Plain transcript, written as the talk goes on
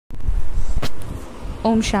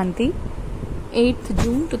Om Shanti, 8th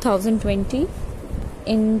June 2020.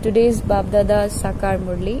 In today's Babdada Sakar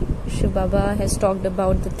Murli, Shiv Baba has talked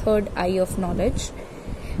about the third eye of knowledge,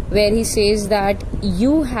 where he says that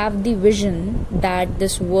you have the vision that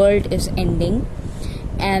this world is ending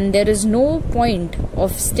and there is no point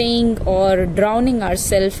of staying or drowning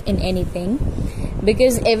ourselves in anything,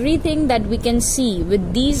 because everything that we can see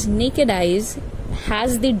with these naked eyes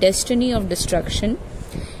has the destiny of destruction.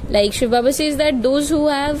 Like Shiv Baba says that those who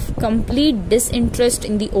have complete disinterest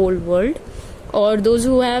in the old world, or those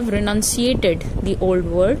who have renunciated the old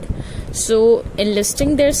world, so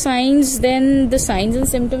enlisting their signs, then the signs and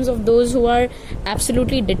symptoms of those who are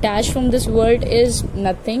absolutely detached from this world is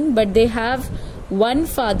nothing but they have one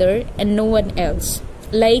father and no one else.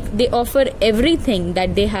 Like they offer everything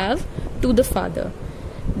that they have to the father.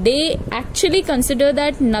 They actually consider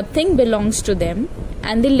that nothing belongs to them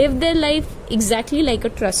and they live their life exactly like a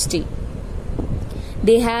trustee.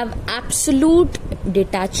 They have absolute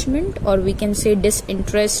detachment, or we can say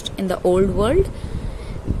disinterest, in the old world.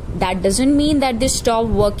 That doesn't mean that they stop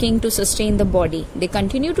working to sustain the body. They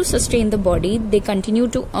continue to sustain the body. They continue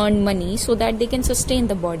to earn money so that they can sustain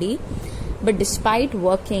the body. But despite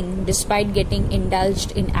working, despite getting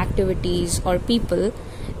indulged in activities or people,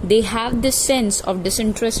 they have this sense of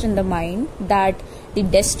disinterest in the mind that the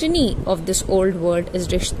destiny of this old world is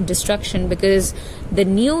destruction, because the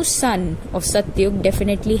new sun of Satyug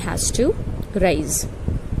definitely has to rise.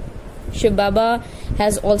 Shiv Baba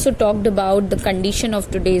has also talked about the condition of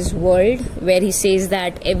today's world, where he says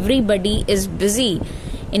that everybody is busy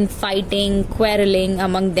in fighting, quarreling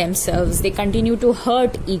among themselves. They continue to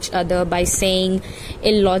hurt each other by saying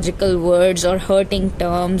illogical words or hurting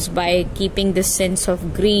terms, by keeping this sense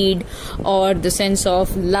of greed or the sense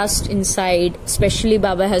of lust inside. Especially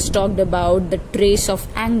Baba has talked about the trace of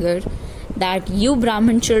anger, that you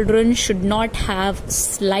Brahmin children should not have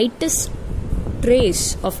slightest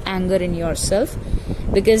trace of anger in yourself,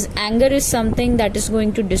 because anger is something that is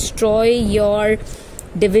going to destroy your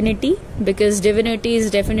divinity, because divinity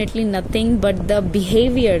is definitely nothing but the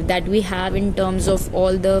behavior that we have in terms of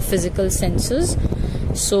all the physical senses.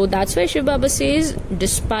 So that's why Shiv Baba says,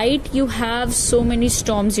 despite you have so many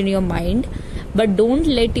storms in your mind, but don't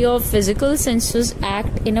let your physical senses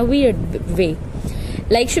act in a weird way.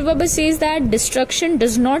 Like Shiv Baba says that destruction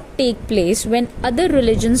does not take place when other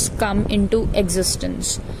religions come into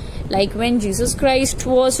existence. Like when Jesus Christ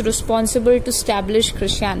was responsible to establish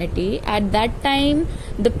Christianity, at that time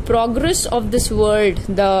the progress of this world,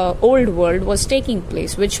 the old world, was taking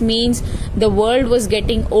place, which means the world was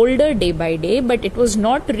getting older day by day, but it was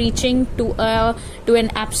not reaching to an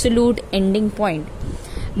absolute ending point.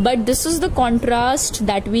 But this is the contrast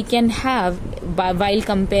that we can have while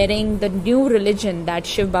comparing the new religion that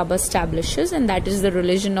Shiv Baba establishes, and that is the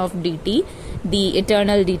religion of deity, the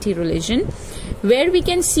eternal deity religion, where we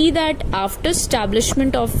can see that after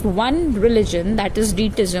establishment of one religion, that is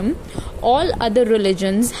deitism, all other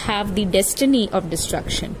religions have the destiny of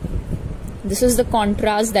destruction. This is the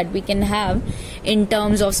contrast that we can have in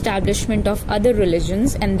terms of establishment of other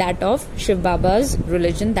religions and that of Shiv Baba's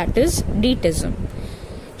religion, that is deitism.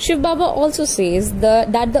 Shiv Baba also says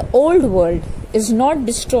that the old world is not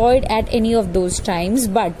destroyed at any of those times,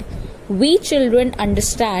 but we children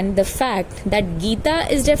understand the fact that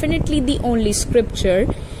Gita is definitely the only scripture,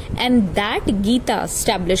 and that Gita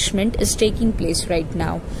establishment is taking place right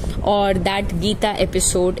now, or that Gita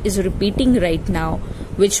episode is repeating right now,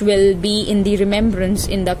 which will be in the remembrance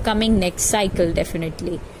in the coming next cycle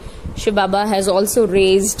definitely. Shiv Baba has also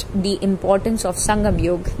raised the importance of Sangam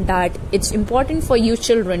Yuga, that it's important for you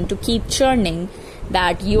children to keep churning,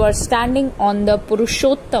 that you are standing on the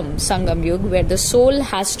Purushottam Sangam Yuga, where the soul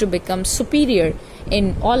has to become superior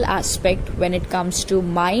in all aspect when it comes to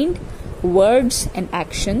mind, words and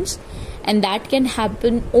actions, and that can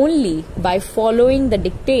happen only by following the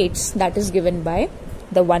dictates that is given by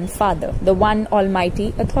the one Father, the one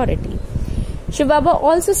Almighty Authority. Shiv Baba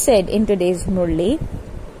also said in today's Murli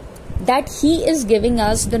that he is giving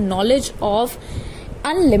us the knowledge of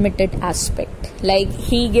unlimited aspect. Like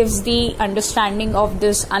he gives the understanding of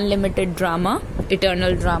this unlimited drama,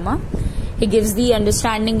 eternal drama. He gives the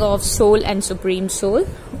understanding of soul and supreme soul,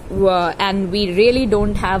 and we really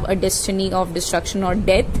don't have a destiny of destruction or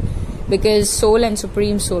death, because soul and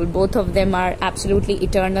supreme soul, both of them are absolutely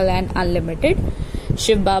eternal and unlimited.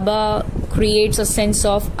 Shiv Baba creates a sense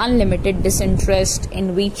of unlimited disinterest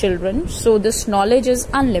in we children, so this knowledge is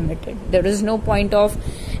unlimited. There is no point of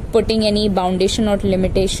putting any foundation or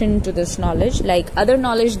limitation to this knowledge. Like other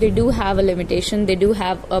knowledge, they do have a limitation, they do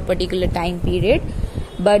have a particular time period,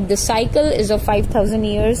 but the cycle is of 5,000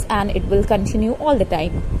 years and it will continue all the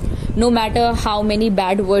time. No matter how many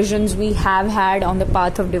bad versions we have had on the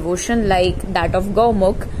path of devotion, like that of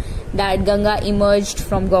Gaumukh, that Ganga emerged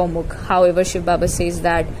from Gaumukh. However, Shiv Baba says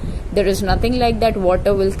that there is nothing like that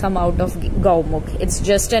water will come out of Gaumukh. It's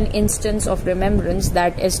just an instance of remembrance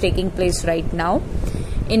that is taking place right now,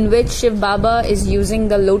 in which Shiv Baba is using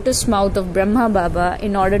the lotus mouth of Brahma Baba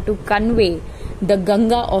in order to convey the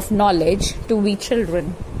Ganga of knowledge to we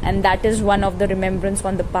children. And that is one of the remembrance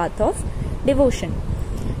on the path of devotion.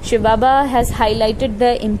 Shiv Baba has highlighted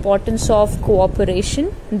the importance of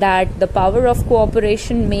cooperation, that the power of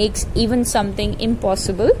cooperation makes even something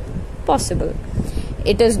impossible possible.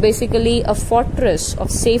 It is basically a fortress of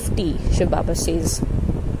safety, Shiv Baba says.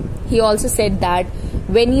 He also said that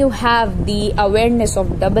when you have the awareness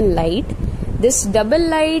of double light, this double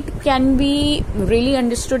light can be really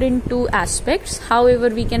understood in two aspects. However,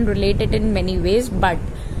 we can relate it in many ways, but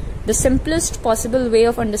the simplest possible way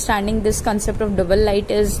of understanding this concept of double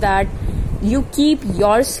light is that you keep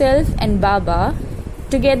yourself and Baba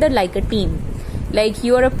together like a team. Like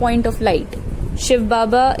you are a point of light. Shiv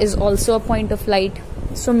Baba is also a point of light.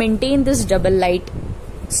 So maintain this double light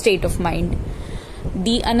state of mind.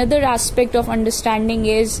 The another aspect of understanding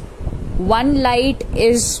is one light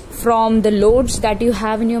is from the loads that you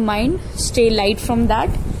have in your mind. Stay light from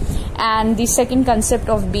that. And the second concept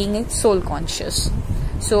of being soul conscious.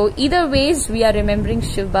 So either ways we are remembering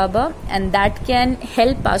Shiv Baba, and that can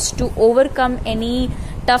help us to overcome any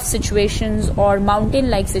tough situations or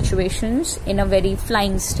mountain-like situations in a very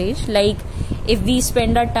flying stage. Like if we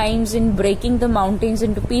spend our times in breaking the mountains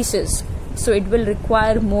into pieces, so it will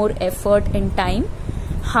require more effort and time.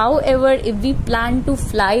 However, if we plan to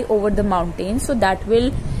fly over the mountain, so that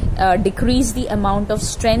will decrease the amount of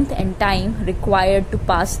strength and time required to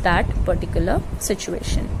pass that particular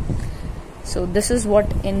situation. So this is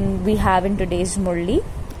what we have in today's Murli,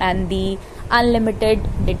 and the unlimited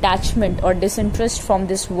detachment or disinterest from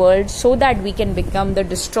this world so that we can become the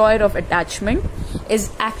destroyer of attachment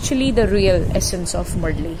is actually the real essence of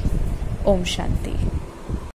Murli. Om Shanti.